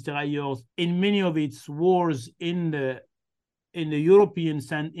Senegalese tirailleurs in many of its wars in the European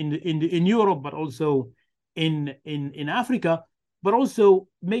in Europe, but also in Africa, but also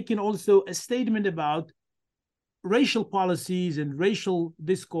making also a statement about racial policies and racial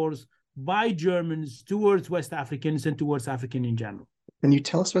discourse by Germans towards West Africans and towards African in general. Can you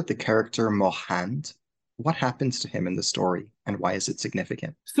tell us about the character Mohand? What happens to him in the story, and why is it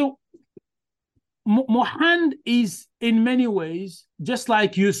significant? So Mohand is in many ways, just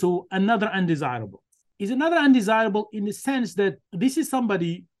like Youssou, another undesirable. He's another undesirable in the sense that this is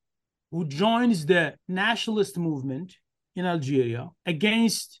somebody who joins the nationalist movement in Algeria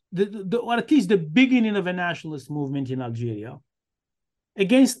against or at least the beginning of a nationalist movement in Algeria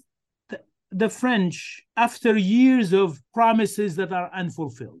against the French, after years of promises that are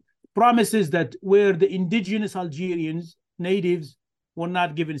unfulfilled, promises that where the indigenous Algerians, natives, were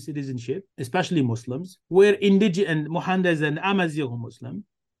not given citizenship, especially Muslims, where and Mohand is an Amazigh Muslim,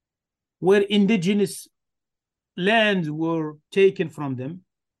 where indigenous lands were taken from them,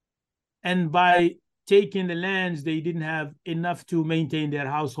 and by taking the lands, they didn't have enough to maintain their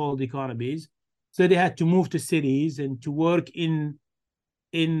household economies, so they had to move to cities and to work in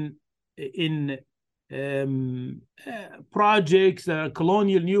projects,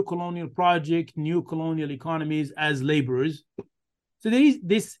 new colonial project, new colonial economies as laborers. So there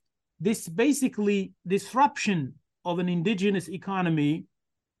is this basically disruption of an indigenous economy,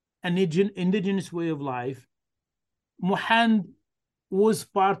 an indigenous way of life, Mohand was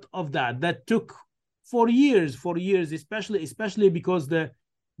part of that took for years, especially because the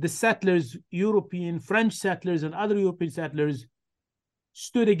settlers, French settlers and other European settlers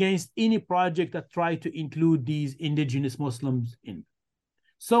stood against any project that tried to include these indigenous Muslims in.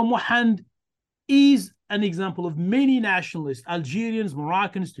 So Mohand is an example of many nationalists, Algerians,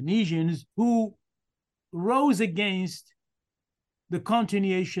 Moroccans, Tunisians, who rose against the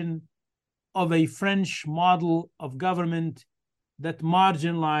continuation of a French model of government that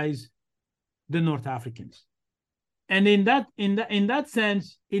marginalized the North Africans. And in that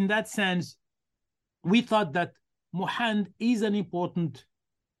sense, we thought that Mohand is an important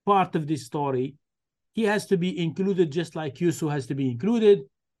part of this story. He has to be included, just like Yusuf has to be included,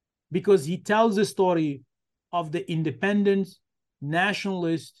 because he tells the story of the independence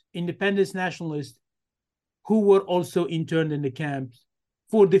nationalists who were also interned in the camps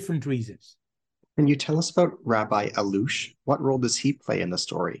for different reasons. Can you tell us about Rabbi Alouche? What role does he play in the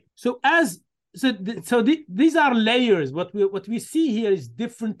story? These are layers. What we see here is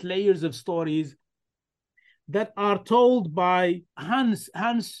different layers of stories that are told by Hans.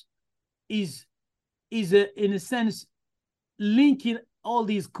 Hans is in a sense linking all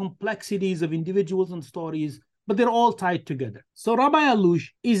these complexities of individuals and stories, but they're all tied together. So Rabbi Alouche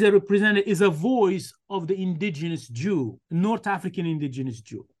is a voice of the indigenous Jew, North African indigenous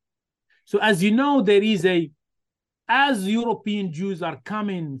Jew. So as you know, as European Jews are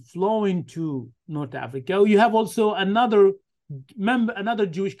flowing to North Africa, you have also another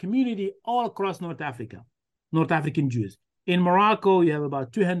Jewish community all across North Africa, North African Jews. In Morocco, you have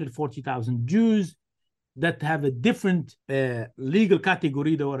about 240,000 Jews that have a different legal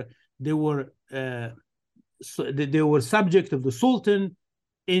category. They were subject of the Sultan.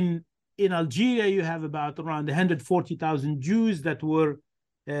 In Algeria, you have about around 140,000 Jews that were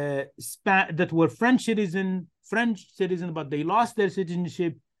French citizen, but they lost their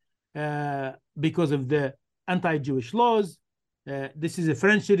citizenship because of the anti-Jewish laws. This is a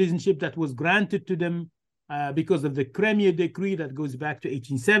French citizenship that was granted to them because of the Crimea Decree that goes back to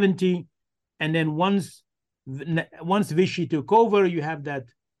 1870. And then once Vichy took over, you have that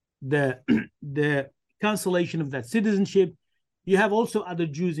the cancellation of that citizenship. You have also other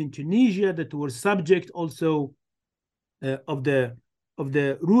Jews in Tunisia that were subject also of the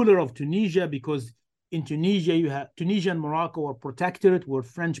ruler of Tunisia, because in Tunisia Tunisia and Morocco were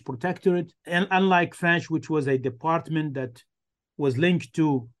French protectorate, and unlike France, which was a department that was linked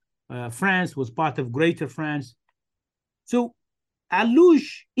to France, was part of Greater France. So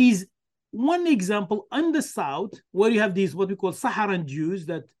Alouche is one example in the south, where you have these what we call Saharan Jews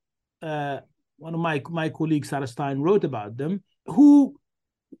that one of my colleagues, Sarah Stein, wrote about them, who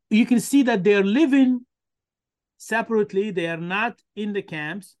you can see that they're living separately. They are not in the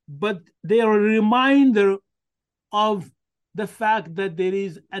camps, but they are a reminder of the fact that there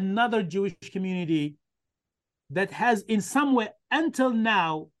is another Jewish community that has in some way until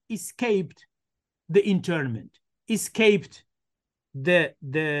now escaped the internment, escaped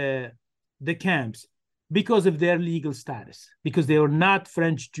the camps because of their legal status, because they were not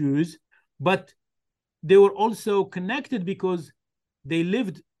French Jews, but they were also connected because they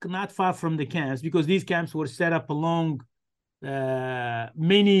lived not far from the camps, because these camps were set up along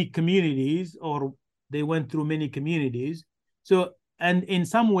many communities, or they went through many communities. So, and in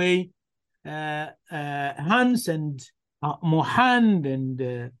some way, Hans and Mohand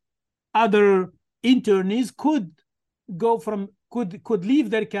and other internees could leave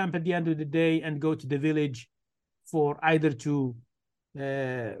their camp at the end of the day and go to the village for either to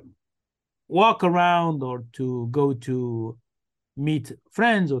walk around or to go to meet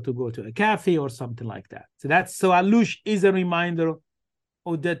friends or to go to a cafe or something like that. So Alouche is a reminder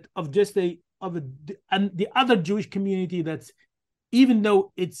of the other Jewish community that's, even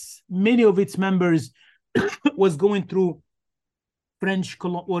though many of its members was going through French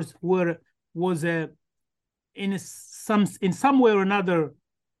in some way or another,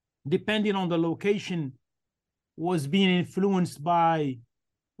 depending on the location, was being influenced by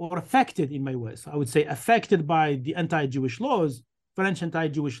or affected, in my ways, I would say, affected by the anti-Jewish laws, French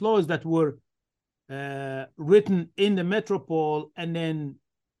anti-Jewish laws that were written in the metropole, and then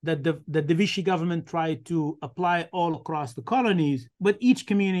that the Vichy government tried to apply all across the colonies, but each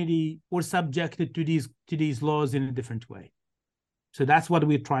community was subjected to these laws in a different way. So that's what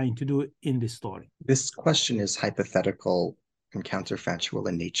we're trying to do in this story. This question is hypothetical and counterfactual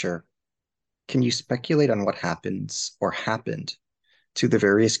in nature. Can you speculate on what happens or happened to the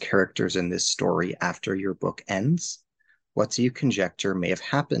various characters in this story after your book ends? What do you conjecture may have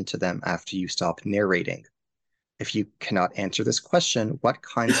happened to them after you stop narrating? If you cannot answer this question, what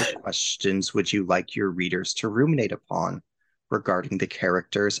kinds of questions would you like your readers to ruminate upon regarding the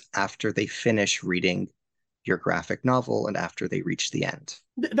characters after they finish reading your graphic novel and after they reach the end?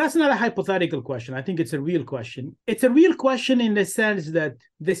 That's not a hypothetical question. I think it's a real question. It's a real question in the sense that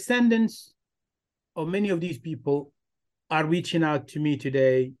descendants of many of these people are reaching out to me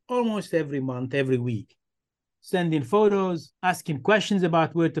today almost every month, every week, sending photos, asking questions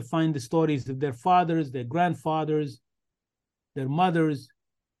about where to find the stories of their fathers, their grandfathers, their mothers,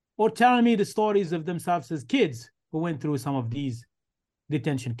 or telling me the stories of themselves as kids who went through some of these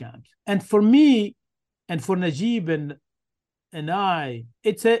detention camps. And for me, and for Najib and I,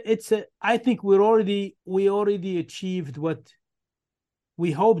 I think we already achieved what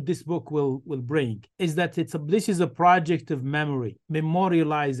we hope this book will bring, is that this is a project of memory,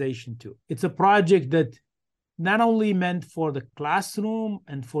 memorialization too. It's a project that not only meant for the classroom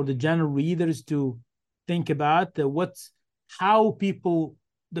and for the general readers to think about how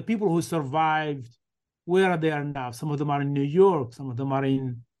the people who survived, where they are now. Some of them are in New York, some of them are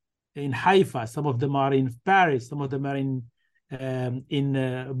in Haifa, some of them are in Paris, some of them are in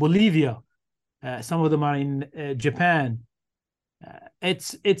Bolivia, some of them are in Japan.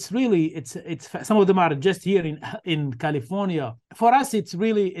 It's some of them are just here in California. For us, it's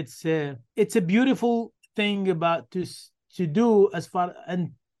a beautiful thing about to do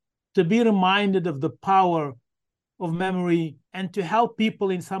and to be reminded of the power of memory and to help people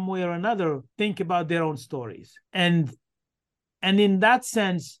in some way or another think about their own stories. And in that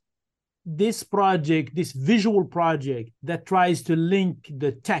sense, this project, this visual project that tries to link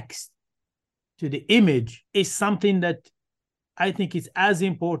the text to the image, is something that I think is as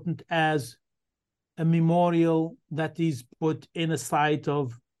important as a memorial that is put in a site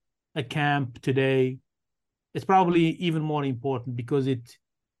of a camp today. It's probably even more important because it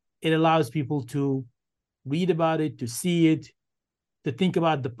allows people to read about it, to see it, to think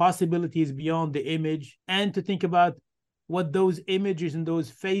about the possibilities beyond the image, and to think about what those images and those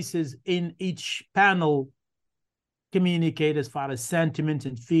faces in each panel communicate as far as sentiments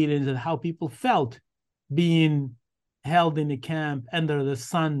and feelings and how people felt being held in a camp under the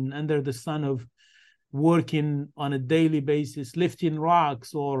sun of working on a daily basis, lifting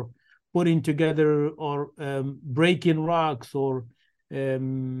rocks or putting together or breaking rocks or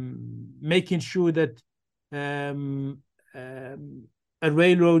making sure that a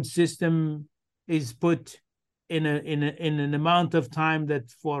railroad system is put in an amount of time that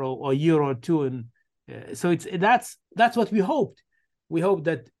for a year or two, and so that's what we hoped. We hope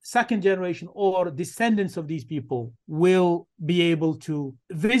that second generation or descendants of these people will be able to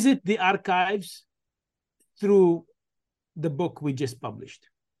visit the archives through the book we just published.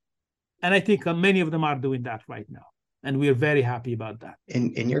 And I think many of them are doing that right now. And we're very happy about that.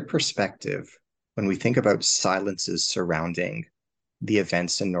 In your perspective, when we think about silences surrounding the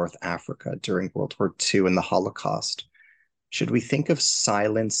events in North Africa during World War II and the Holocaust, should we think of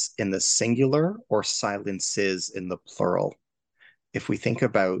silence in the singular or silences in the plural? If we think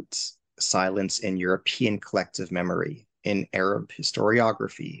about silence in European collective memory, in Arab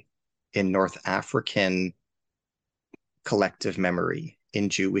historiography, in North African collective memory, in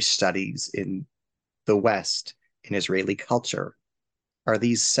Jewish studies, in the West, in Israeli culture, are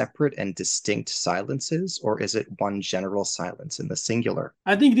these separate and distinct silences, or is it one general silence in the singular?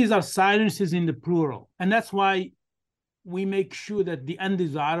 I think these are silences in the plural. And that's why we make sure that the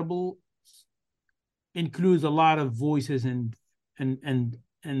undesirable includes a lot of voices and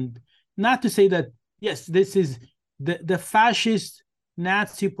not to say that, yes, this is the fascist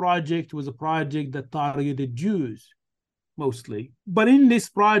Nazi project was a project that targeted Jews mostly. But in this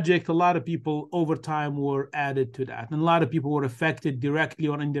project, a lot of people over time were added to that. And a lot of people were affected directly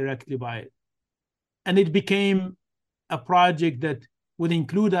or indirectly by it. And it became a project that would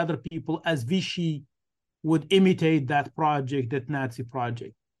include other people as Vichy would imitate that project, that Nazi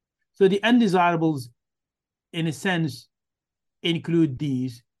project. So the undesirables, in a sense, include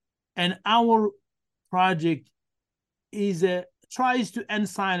these. And our project tries to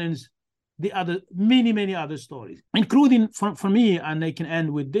unsilence the other many other stories, including for me, and I can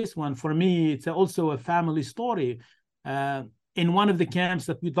end with this one. For me, it's also a family story. In one of the camps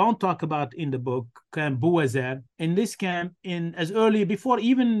that we don't talk about in the book, Camp Bouazer, in this camp, as early before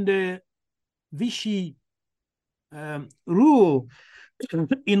even the Vichy rule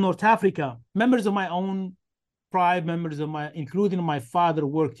in North Africa, members of my own tribe, including my father,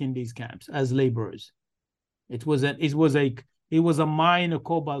 worked in these camps as laborers. It was a mine, a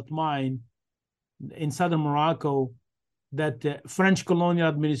cobalt mine in southern Morocco that the French colonial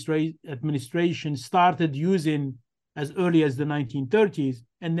administration started using as early as the 1930s,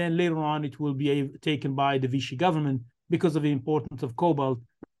 and then later on it will be taken by the Vichy government because of the importance of cobalt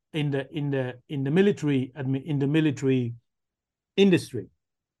in the military industry.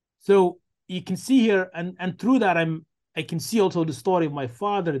 So you can see here, and through that I can see also the story of my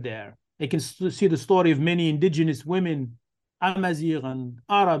father there. I can see the story of many indigenous women, Amazigh and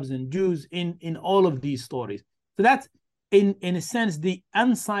Arabs and Jews in all of these stories. So that's in a sense the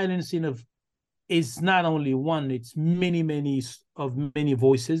unsilencing of is not only one, it's many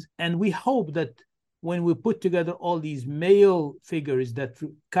voices. And we hope that when we put together all these male figures,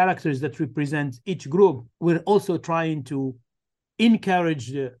 characters that represent each group, we're also trying to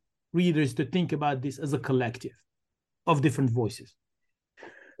encourage the readers to think about this as a collective of different voices.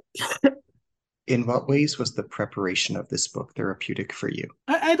 In what ways was the preparation of this book therapeutic for you?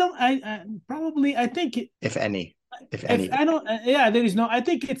 I think if any. There is no. I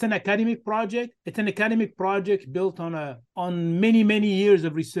think it's an academic project. It's an academic project built on many years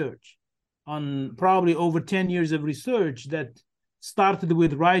of research, on probably over 10 years of research that started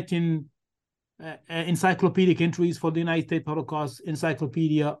with writing encyclopedic entries for the United States Holocaust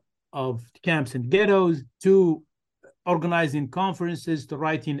Encyclopedia of Camps and Ghettos, to organizing conferences, to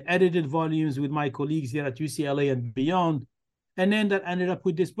writing edited volumes with my colleagues here at UCLA and beyond. And then that ended up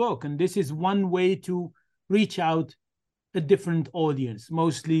with this book. And this is one way to reach out a different audience,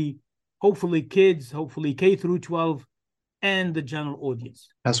 mostly, hopefully kids, hopefully K through 12, and the general audience.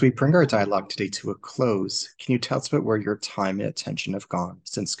 As we bring our dialogue today to a close, can you tell us about where your time and attention have gone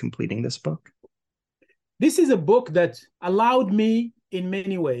since completing this book? This is a book that allowed me, in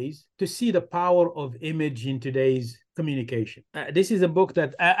many ways, to see the power of image in today's communication. This is a book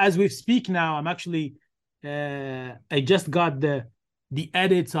that, as we speak now, I'm actually, I just got the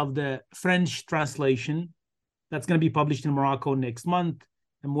edits of the French translation. That's going to be published in Morocco next month.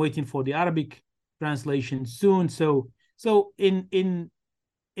 I'm waiting for the Arabic translation soon. So this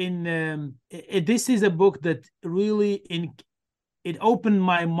is a book that really it opened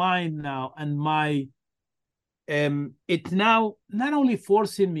my mind now, and it's now not only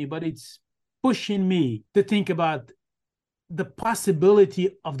forcing me, but it's pushing me to think about the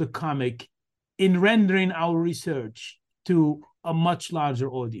possibility of the comic in rendering our research to a much larger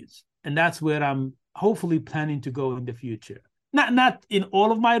audience. And that's where I'm hopefully planning to go in the future. Not in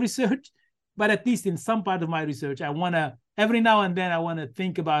all of my research, but at least in some part of my research. I want to, every now and then, I want to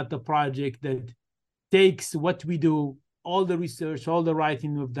think about the project that takes what we do, all the research, all the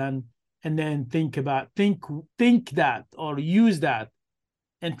writing we've done, and then think that, or use that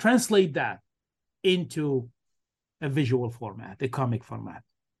and translate that into a visual format, a comic format.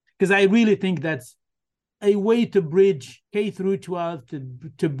 Because I really think that's a way to bridge K through 12,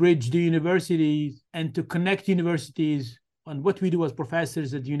 to bridge the universities and to connect universities on what we do as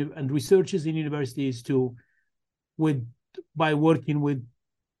professors and researchers in universities by working with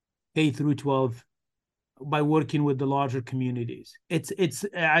K through 12, by working with the larger communities.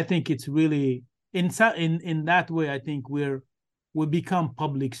 I think it's really in that way. I think we become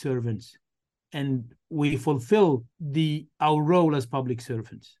public servants, and we fulfill our role as public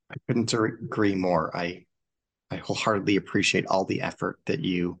servants. I couldn't agree more. I wholeheartedly appreciate all the effort that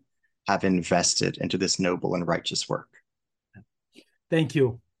you have invested into this noble and righteous work. Thank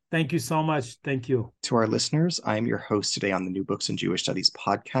you. Thank you so much. Thank you. To our listeners, I am your host today on the New Books in Jewish Studies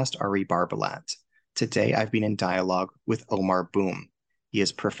podcast, Ari Barbalat. Today, I've been in dialogue with Aomar Boum. He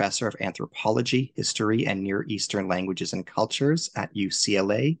is professor of anthropology, history, and Near Eastern languages and cultures at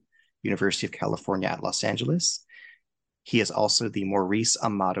UCLA, University of California at Los Angeles. He is also the Maurice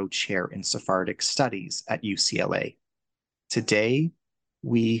Amato Chair in Sephardic Studies at UCLA. Today,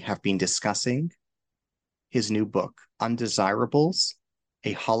 we have been discussing his new book, Undesirables,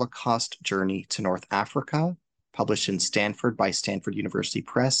 A Holocaust Journey to North Africa, published in Stanford by Stanford University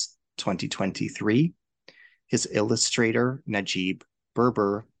Press, 2023. His illustrator, Najib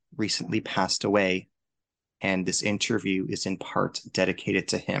Berber, recently passed away, and this interview is in part dedicated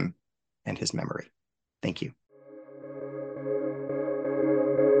to him and his memory. Thank you.